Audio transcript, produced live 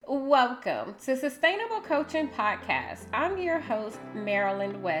Welcome to Sustainable Coaching Podcast. I'm your host,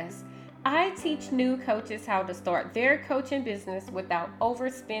 Marilyn West. I teach new coaches how to start their coaching business without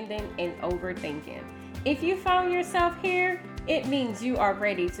overspending and overthinking. If you found yourself here, it means you are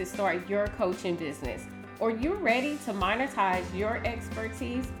ready to start your coaching business, or you're ready to monetize your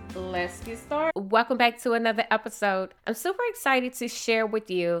expertise. Let's get started. Welcome back to another episode. I'm super excited to share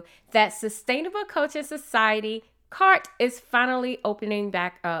with you that Sustainable Coaching Society CART is finally opening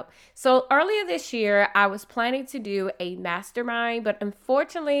back up. So earlier this year, I was planning to do a mastermind, but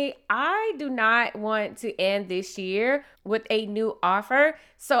unfortunately, I do not want to end this year with a new offer.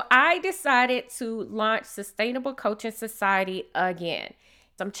 So I decided to launch Sustainable Coaching Society again.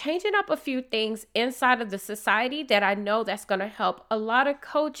 I'm changing up a few things inside of the society that I know that's going to help a lot of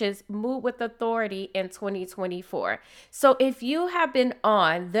coaches move with authority in 2024. So if you have been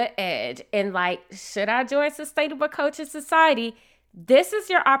on the edge and like, should I join Sustainable Coaching Society? This is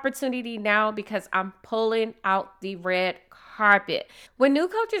your opportunity now because I'm pulling out the red carpet. When new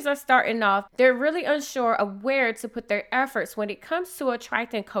coaches are starting off, they're really unsure of where to put their efforts when it comes to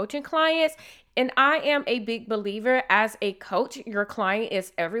attracting coaching clients. And I am a big believer as a coach, your client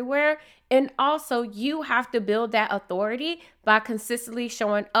is everywhere. And also you have to build that authority by consistently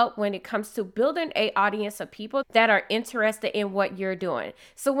showing up when it comes to building an audience of people that are interested in what you're doing.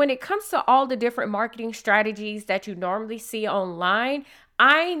 So when it comes to all the different marketing strategies that you normally see online,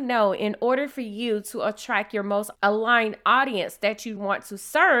 I know in order for you to attract your most aligned audience that you want to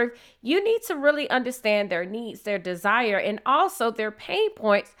serve, you need to really understand their needs, their desire, and also their pain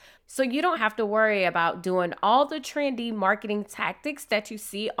points. So you don't have to worry about doing all the trendy marketing tactics that you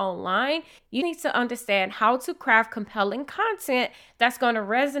see online. You need to understand how to craft compelling content that's going to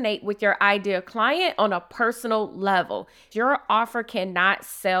resonate with your ideal client on a personal level. Your offer cannot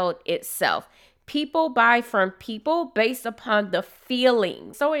sell itself. People buy from people based upon the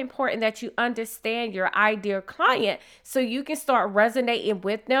feeling. So important that you understand your ideal client so you can start resonating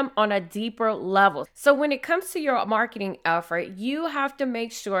with them on a deeper level. So when it comes to your marketing effort, you have to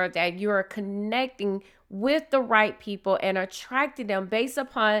make sure that you're connecting with the right people and attracting them based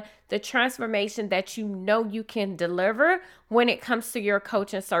upon the transformation that you know you can deliver when it comes to your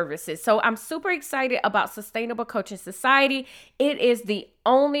coaching services. So I'm super excited about Sustainable Coaching Society. It is the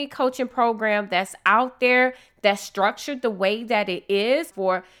only coaching program that's out there that's structured the way that it is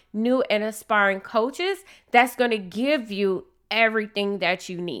for new and aspiring coaches that's going to give you everything that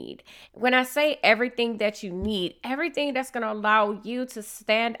you need. When I say everything that you need, everything that's going to allow you to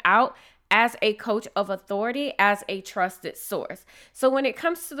stand out as a coach of authority, as a trusted source. So when it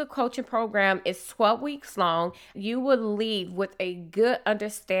comes to the coaching program, it's 12 weeks long. You will leave with a good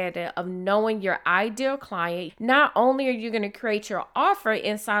understanding of knowing your ideal client. Not only are you going to create your offer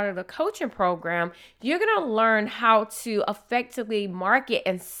inside of the coaching program, you're going to learn how to effectively market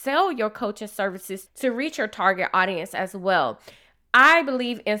and sell your coaching services to reach your target audience as well. I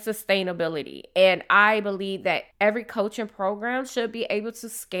believe in sustainability, and I believe that every coaching program should be able to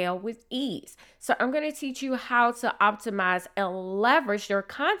scale with ease. So I'm going to teach you how to optimize and leverage your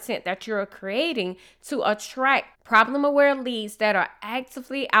content that you're creating to attract problem-aware leads that are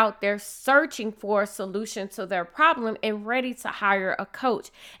actively out there searching for a solution to their problem and ready to hire a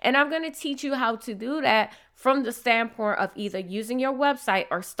coach. And I'm going to teach you how to do that from the standpoint of either using your website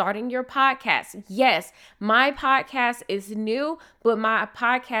or starting your podcast. Yes, my podcast is new, but my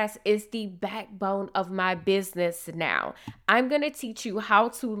podcast is the backbone of my business now. I'm going to teach you how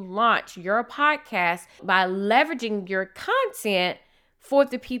to launch your podcast by leveraging your content for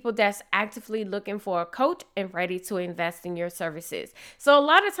the people that's actively looking for a coach and ready to invest in your services. So a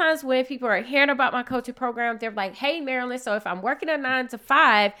lot of times when people are hearing about my coaching program, they're like, hey, Marilyn, so if I'm working a 9 to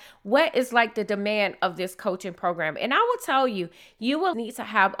 5, what is like the demand of this coaching program? And I will tell you, you will need to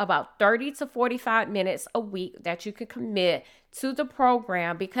have about 30 to 45 minutes a week that you can commit to the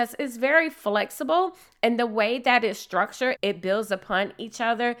program because it's very flexible, and the way that it's structured, it builds upon each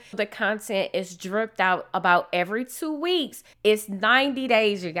other. The content is dripped out about every 2 weeks. It's 90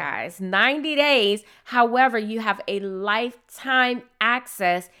 days, you guys, 90 days. However, you have a lifetime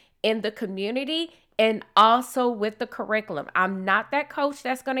access in the community and also with the curriculum. I'm not that coach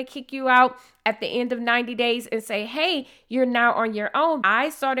that's going to kick you out at the end of 90 days and say, hey, you're now on your own. I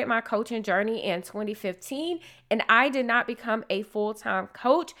started my coaching journey in 2015, and I did not become a full-time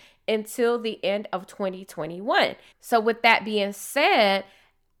coach until the end of 2021. So with that being said,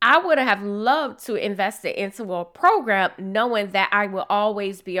 I would have loved to invest it into a program knowing that I will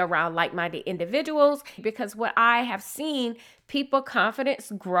always be around like-minded individuals, because what I have seen, People confidence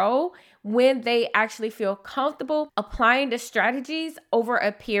grow when they actually feel comfortable applying the strategies over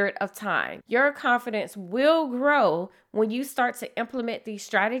a period of time. Your confidence will grow when you start to implement these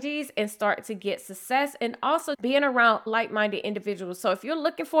strategies and start to get success, and also being around like-minded individuals. So if you're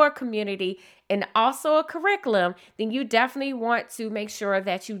looking for a community and also a curriculum, then you definitely want to make sure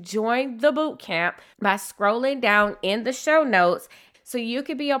that you join the boot camp by scrolling down in the show notes so you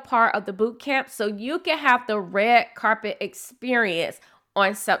can be a part of the boot camp, so you can have the red carpet experience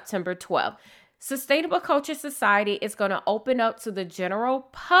on September 12th. Sustainable Coaching Society is going to open up to the general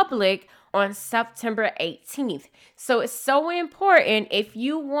public on September 18th. So it's so important, if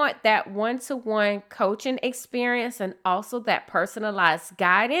you want that one-to-one coaching experience and also that personalized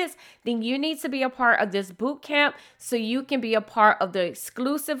guidance, then you need to be a part of this boot camp so you can be a part of the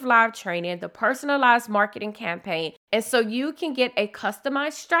exclusive live training, the personalized marketing campaign, and so you can get a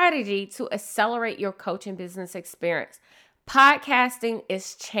customized strategy to accelerate your coaching business experience. Podcasting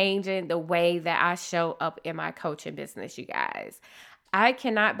is changing the way that I show up in my coaching business, you guys. I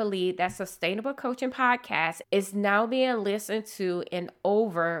cannot believe that Sustainable Coaching Podcast is now being listened to in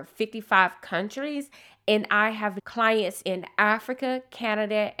over 55 countries, and I have clients in Africa,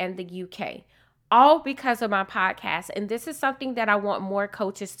 Canada, and the UK, all because of my podcast. And this is something that I want more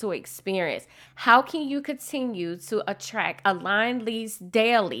coaches to experience. How can you continue to attract aligned leads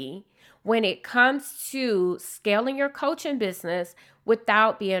daily when it comes to scaling your coaching business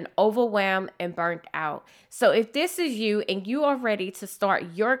without being overwhelmed and burnt out? So if this is you and you are ready to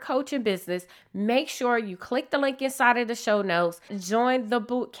start your coaching business, make sure you click the link inside of the show notes, join the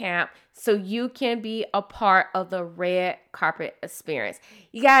boot camp so you can be a part of the red carpet experience.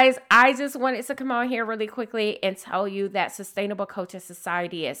 You guys, I just wanted to come on here really quickly and tell you that Sustainable Coaching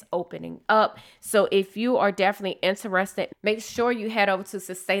Society is opening up. So if you are definitely interested, make sure you head over to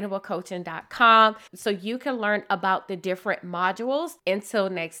sustainablecoaching.com so you can learn about the different modules. Until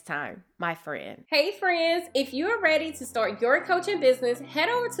next time, my friend. Hey friends, if you are ready to start your coaching business, head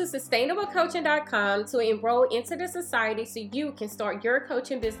over to sustainablecoaching.com to enroll into the society so you can start your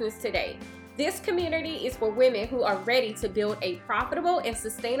coaching business today. This community is for women who are ready to build a profitable and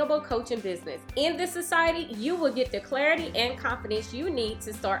sustainable coaching business. In this society, you will get the clarity and confidence you need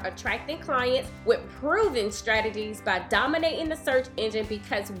to start attracting clients with proven strategies by dominating the search engine,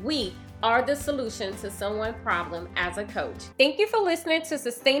 because we are the solution to someone's problem as a coach. Thank you for listening to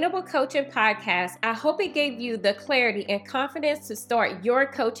Sustainable Coaching Podcast. I hope it gave you the clarity and confidence to start your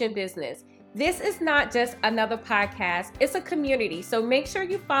coaching business. This is not just another podcast, it's a community. So make sure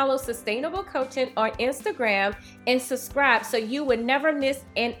you follow Sustainable Coaching on Instagram and subscribe so you would never miss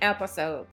an episode.